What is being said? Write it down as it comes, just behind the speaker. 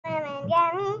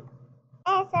yummy.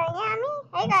 It's so yummy.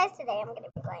 Hey guys, today I'm going to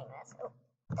be playing this. Oh.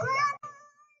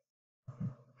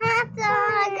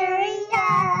 Hot-Dogeria.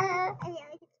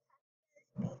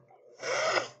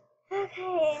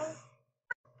 Okay.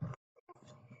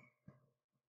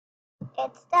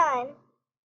 It's done.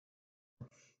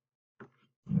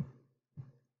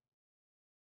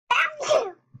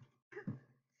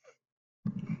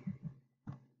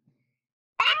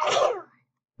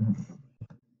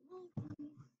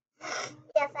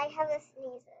 Yes, I have the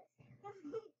sneezes.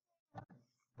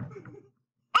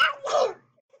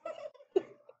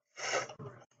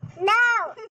 No!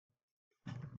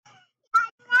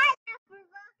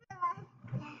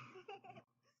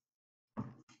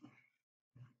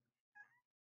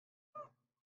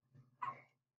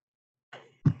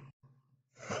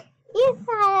 You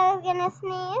thought I was gonna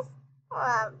sneeze?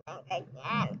 Well, think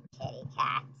again, kitty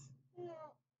cat.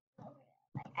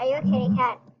 Are you a kitty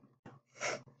cat?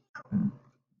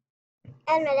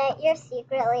 Admit it, you're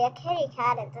secretly a kitty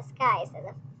cat in disguise as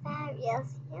a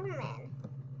fabulous human.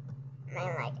 I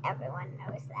mean, like, everyone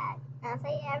knows that. I'll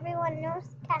say everyone knows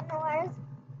cat noirs.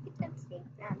 You can see.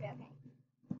 No, I'm joking.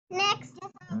 Next.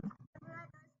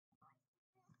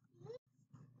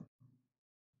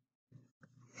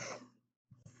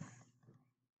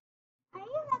 Are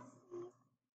you a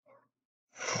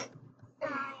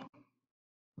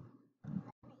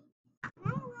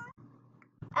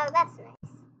Oh, that's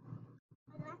nice.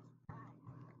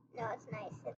 No, it's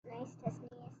nice. It's nice to sneeze.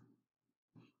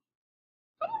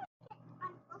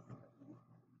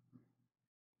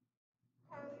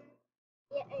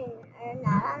 Yeah, you're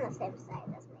not on the same side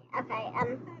as me. Okay,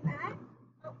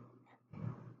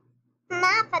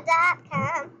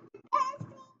 Mappa.com.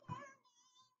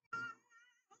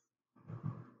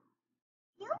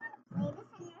 You want to play this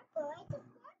on your board?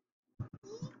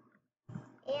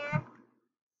 Yeah.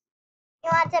 You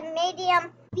want a medium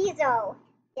fizzo.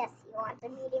 Yes, you want a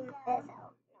medium fizzo. No,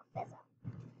 fizzo.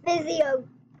 Fizio.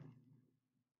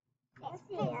 It's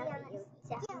fizio.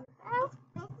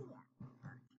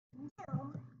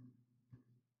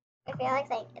 I feel like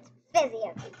saying it's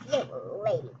fizio to you,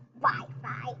 lady.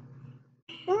 Wi-Fi.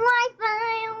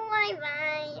 Wi-Fi,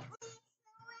 Wi-Fi.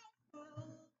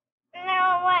 No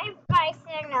Wi-Fi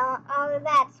signal. Oh,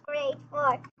 that's great for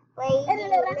lady.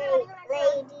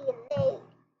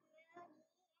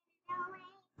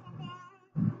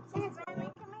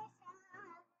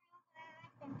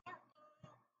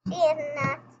 She is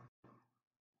not.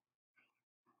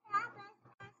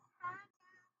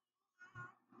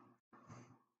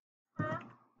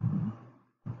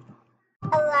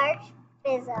 A large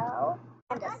fizzo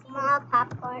and a small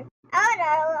popcorn. I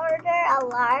would order a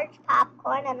large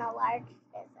popcorn and a large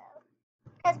fizzo.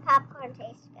 Because popcorn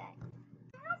tastes good.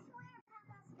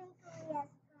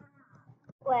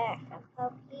 Where? From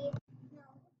Pokey?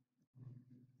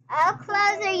 Oh,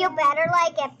 closer, you better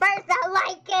like it. First, I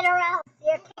like it or else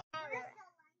you're kidding.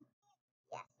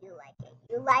 Yes, you like it.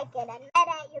 You like it. Admit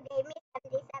it. You gave me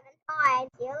 77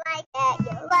 points. You like it.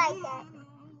 You like it.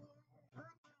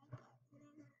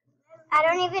 I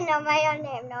don't even know my own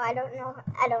name. No, I don't know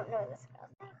this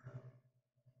girl's name.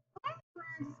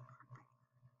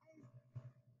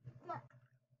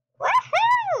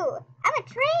 Woohoo! I'm a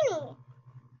trainee.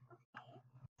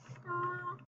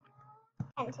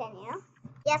 Continue.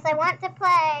 Yes, I want to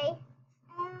play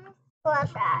School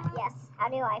Shot. Yes, how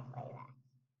do I play that?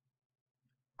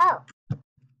 Oh,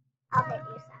 I'll hit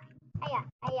you sign. Hiya,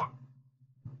 hiya.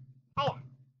 Hiya.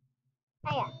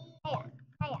 Hiya, hiya,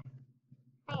 hiya.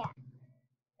 Hiya.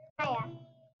 Hiya,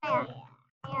 hiya,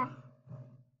 hiya.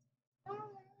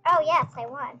 Oh, yes, I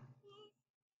won.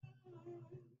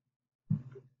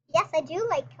 Yes, I do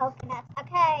like coconuts.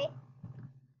 Okay.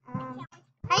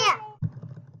 Hiya.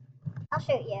 I'll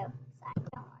shoot you. Sorry,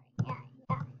 don't worry.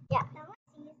 Yeah.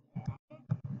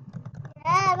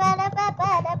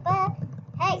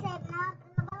 Hey.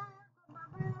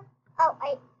 Oh,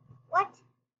 what?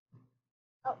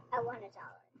 Oh, I won $1.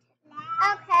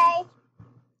 Okay.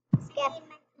 Skip.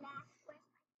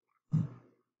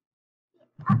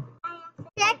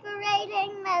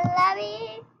 Decorating my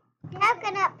lovely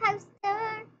coconut poster.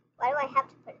 Why do I have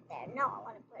to put it there? No, I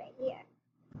want to put it here.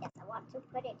 Yes, I want to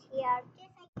put it here.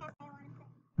 Just like that, I want to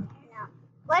put it there. No.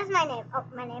 What is my name? Oh,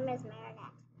 my name is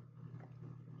Marinette.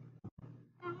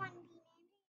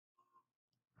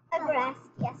 Aggressed.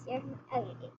 Yes, you're. Oh,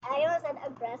 I almost said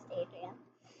aggressed, Adrian.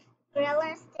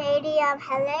 Griller Stadium.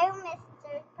 Hello,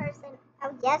 Mr. Person.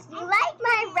 Oh, yes, you like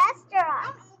my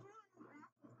restaurant.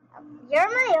 Oh, you're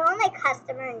my only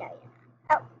customer. No, you're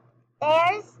not. Oh,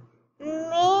 there's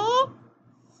me,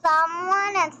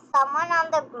 someone, and someone on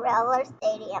the Griller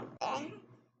Stadium thing.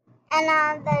 And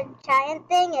the giant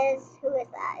thing is, who is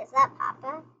that? Is that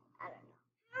Papa? I don't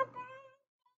know.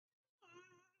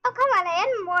 Oh, come on, I had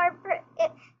more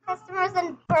customers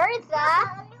than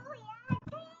Bertha.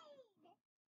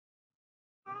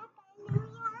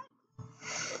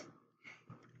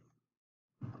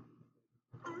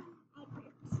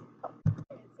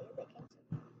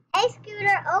 Hey,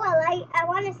 Scooter. Oh, I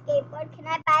want a skateboard. Can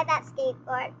I buy that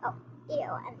skateboard? Oh, ew,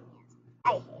 onions.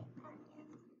 I hate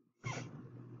onions.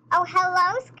 Oh,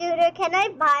 hello, Scooter. Can I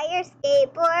buy your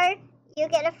skateboard? You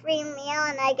get a free meal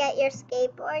and I get your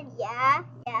skateboard? Yeah,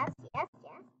 yes.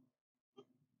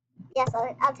 Yes,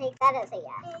 I'll take that as a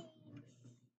yes.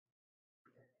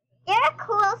 You're a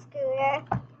cool Scooter.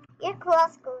 You're cool,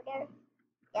 Scooter.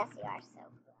 Yes, you are so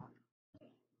cool.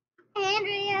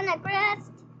 Adriana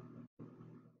Grest.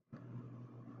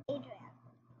 Adrian.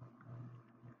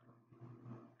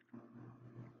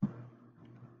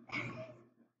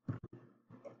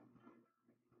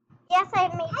 Yes, I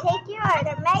may take your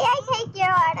order. May I take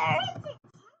your order?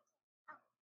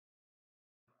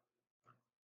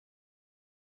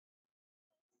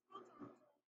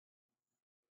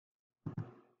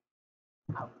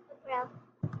 Oh, real.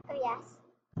 Oh, yes.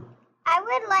 I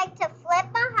would like to flip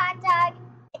a hot dog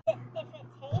if it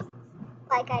tastes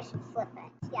like I should flip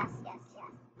it. Yes.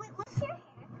 Wait, what's your hair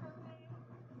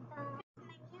color?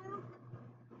 Menu.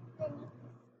 What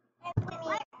hair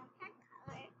color?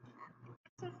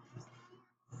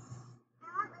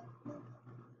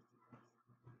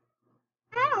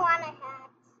 I don't want a hat.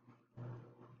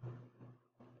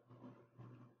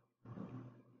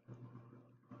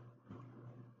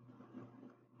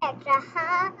 Extra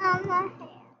hot on the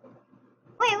hair.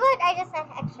 Wait, what? I just said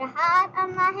extra hot on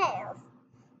the heels.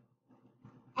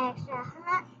 Extra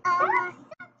hot on the...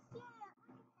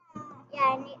 Yeah, I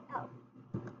need... Oh.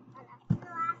 No. The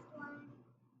last one.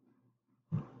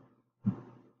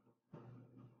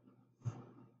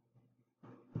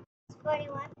 It's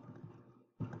 41.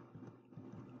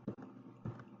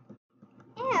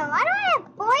 Ew, why do I have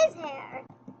boy's hair?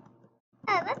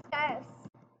 Oh, that's gross.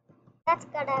 That's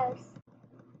gross.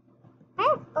 I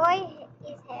have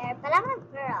boy's hair, but I'm a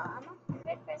girl. I'm 100%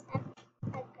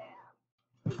 a girl.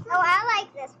 Oh, I like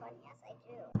this one. Yes, I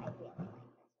do. I really like this one.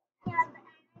 Yeah, but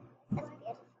that's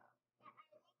beautiful.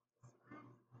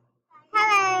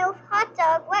 Hello, hot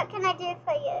dog. What can I do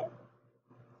for you? Hello,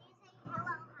 hot dog. What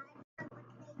can I do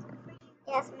for you?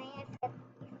 Yes, may I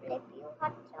flip you,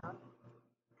 hot dog?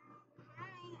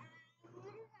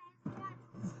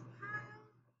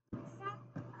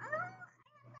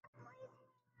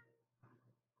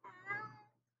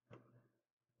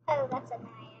 Oh, that's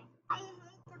annoying. I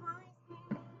hate the boy's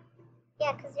hair.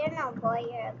 Yeah, because you're no boy,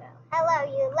 you're a girl. Hello,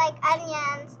 you like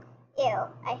onions? Ew,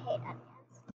 I hate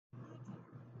onions.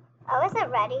 Oh, is it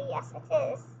ready? Yes, it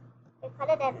is. We put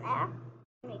it in there.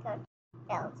 And we go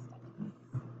build stick.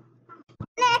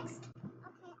 Next!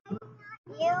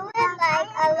 You would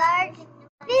like a large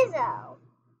Fizzo.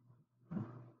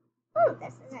 Ooh,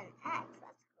 this is an X.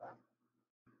 That's cool.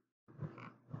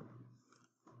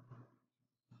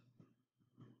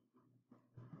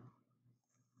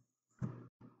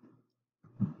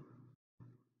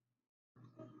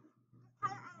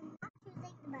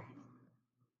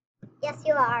 Yes,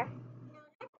 you are.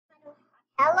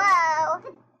 Hello.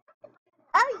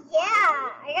 Oh yeah,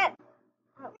 I got.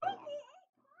 Oh, yeah.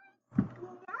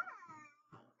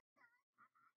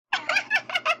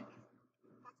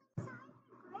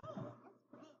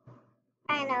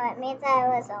 I know, it means I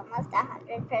was almost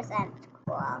 100%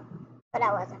 cool, but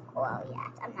I wasn't cool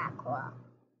yet. I'm not cool.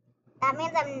 That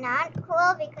means I'm not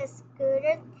cool because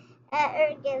Scooter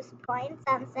gives points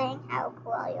on saying how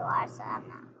cool you are, so I'm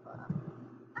not cool.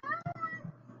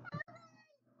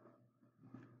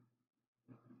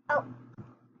 Oh.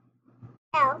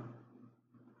 L.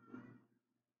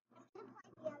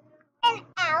 An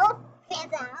elf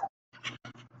is out.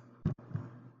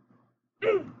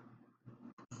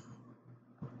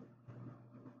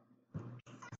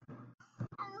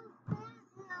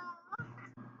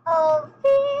 Oh,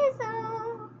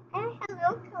 Fizzle. And hello,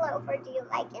 Clover. Do you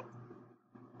like it?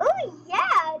 Oh,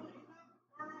 yeah.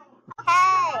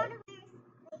 Hey.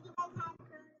 Oh,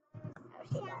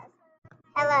 she does.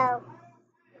 Hello.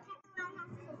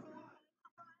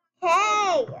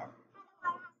 Hey.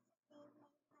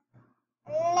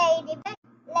 Ladybug.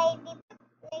 Ladybug.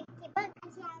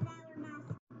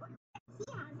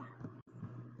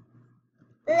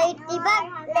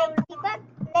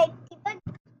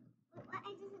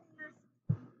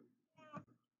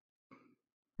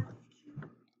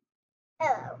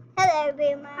 Hello,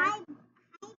 Boomer. Hi.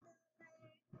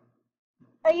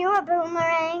 Are you a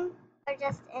boomerang or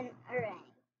just an orang?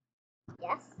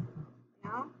 Yes.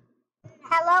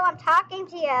 Hello, I'm talking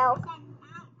to you.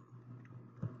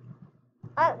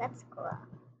 Oh, that's cool. That's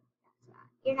not.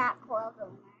 You're not cool,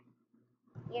 Boomer.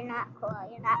 You're not cool.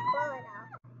 You're not cool at all.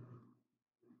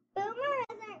 Boomer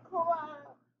isn't cool.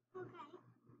 Okay.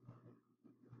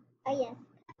 Oh, yes.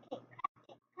 Cupcake.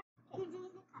 You're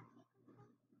doing the cupcake.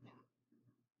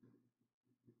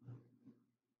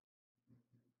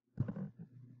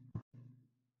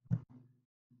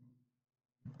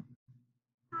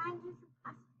 I'm just a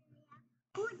Hot-Dogeria.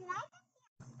 Would you like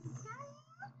to see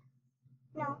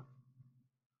a No.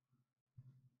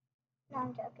 No,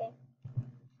 I'm joking.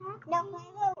 No,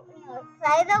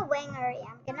 play the Wingery.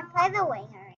 I'm gonna play the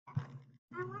Wingery.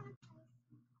 I want to play.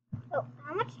 Oh,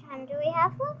 how much time do we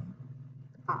have left?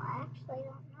 Oh, I actually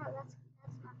don't know. That's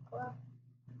not cool.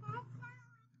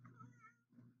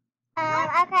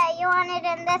 Okay, you want it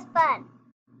in this bun.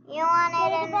 You want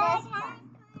it in this bun.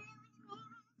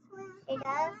 She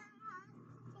does?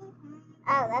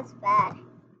 Oh, that's bad.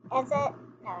 Is it?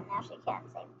 No, now she can't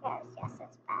say Paris. Yes,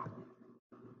 it's bad.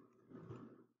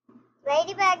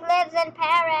 Ladybug lives in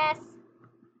Paris.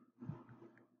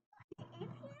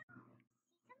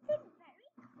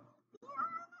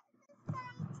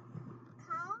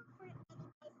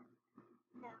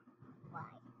 No. Why?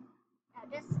 No,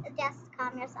 just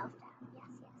calm yourself down.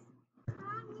 Yes, yes.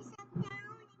 Calm yourself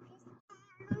down and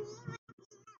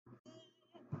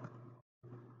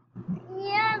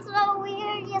you're so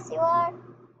weird. Yes, you are.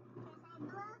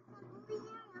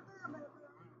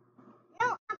 No,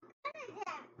 I'm gonna do.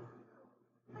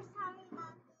 We're sorry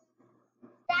about this.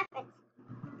 Stop it.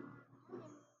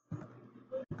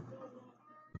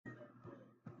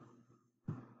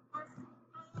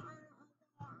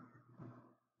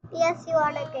 Yes, you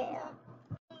are the girl.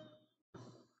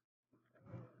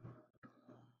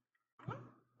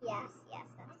 Yes, yes,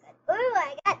 that's good. Ooh,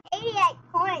 I got 88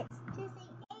 points. Just say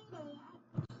 88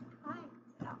 points.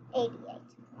 No, 88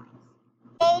 points.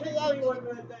 88. What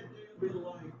that day will be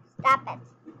like. Stop it.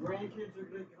 The grandkids are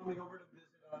going to be coming over to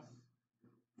visit us.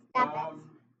 Stop it.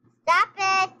 Stop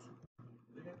it.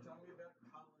 They're going to tell me about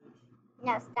college.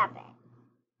 No, stop it.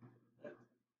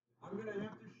 I'm going to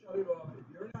have to shut it off. If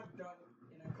you're not done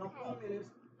in a couple of minutes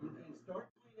and start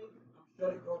cleaning, I'm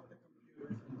shutting off the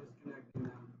computers and disconnecting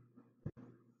them.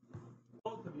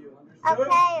 Both of you, understood?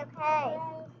 Okay, okay.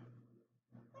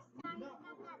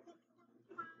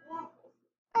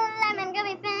 Lemon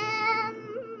gummy fan.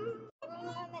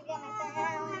 Lemon gummy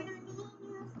fan.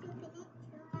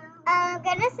 I'm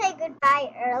gonna say goodbye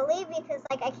early because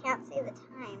like I can't see the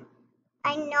time.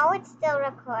 I know it's still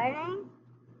recording,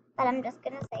 but I'm just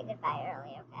gonna say goodbye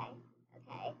early, okay?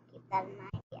 Okay, keep that in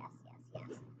mind. Yes, yes,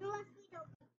 yes.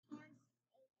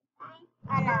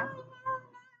 I know.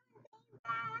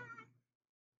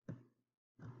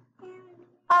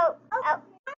 Oh.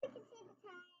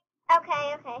 Okay,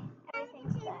 okay.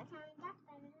 Everything's good.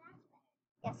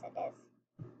 Yes, it is.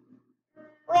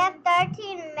 We have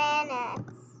 13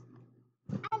 minutes.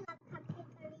 I love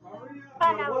Hot-Dogeria.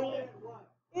 Oh, no,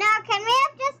 no, can we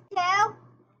have just 2?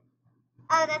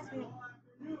 Oh, that's me.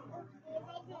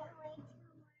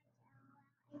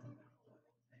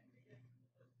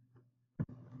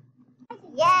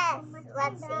 Yes,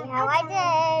 let's see how I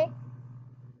did.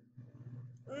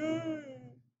 Woohoo!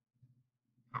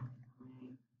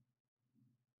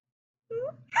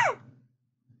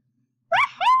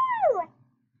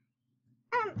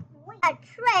 A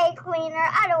tray cleaner.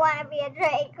 I don't want to be a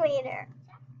tray cleaner.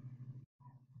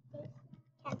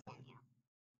 Continue.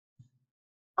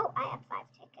 Oh, I have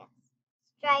 5 tickets.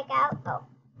 Strike out. Oh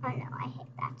no, I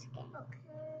hate that game. Okay.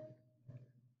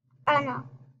 Oh no.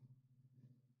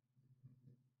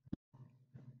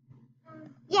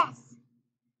 Yes.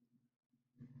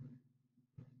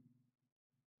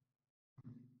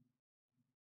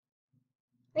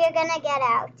 We're gonna get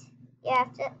out. You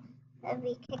have to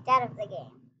be kicked out of the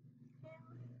game.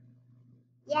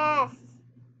 Yes.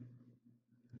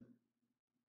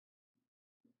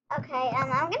 Okay, I'm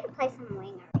gonna play some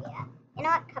Wingeria. You know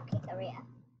what? Cupcakeria.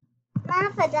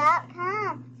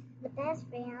 Maffa.com. The best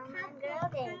free online girl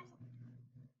game.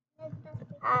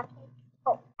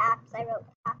 Oh, apps. I wrote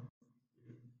apps.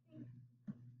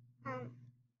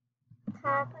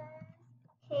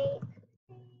 Cupcake.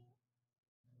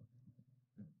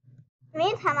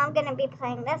 Meantime, I'm gonna be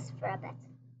playing this for a bit.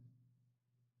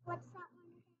 What's that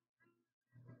one?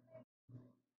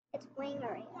 It's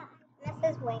Wingeria. This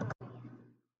is Wingeria.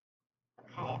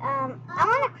 Okay, I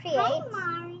want to create. Hi,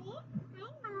 Mari. Hi,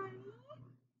 Mari.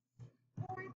 You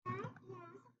want that?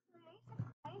 Yes, of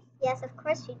course. Yes, of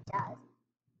course she does.